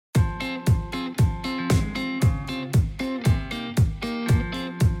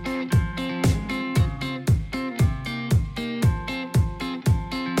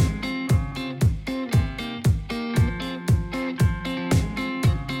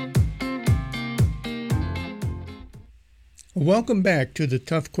Welcome back to the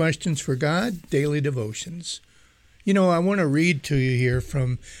Tough Questions for God Daily Devotions. I want to read to you here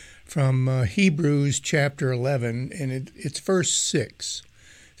from Hebrews chapter 11, and it's verse 6.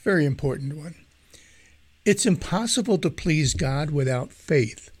 It's a very important one. It's impossible to please God without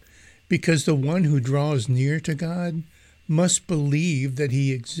faith, because the one who draws near to God must believe that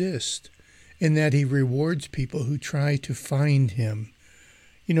he exists and that he rewards people who try to find him.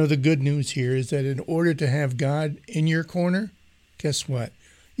 The good news here is that in order to have God in your corner, guess what?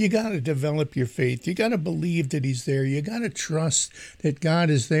 You got to develop your faith. You got to believe that he's there. You got to trust that God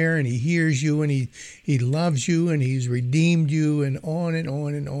is there and he hears you and he loves you and he's redeemed you and on and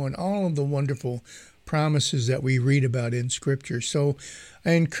on and on. All of the wonderful promises that we read about in Scripture. So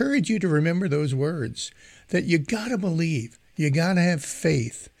I encourage you to remember those words, that you got to believe. You got to have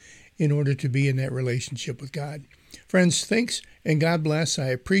faith in order to be in that relationship with God. Friends, thanks and God bless. I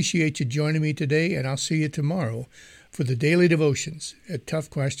appreciate you joining me today, and I'll see you tomorrow for the Daily Devotions at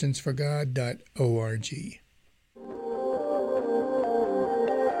toughquestionsforgod.org.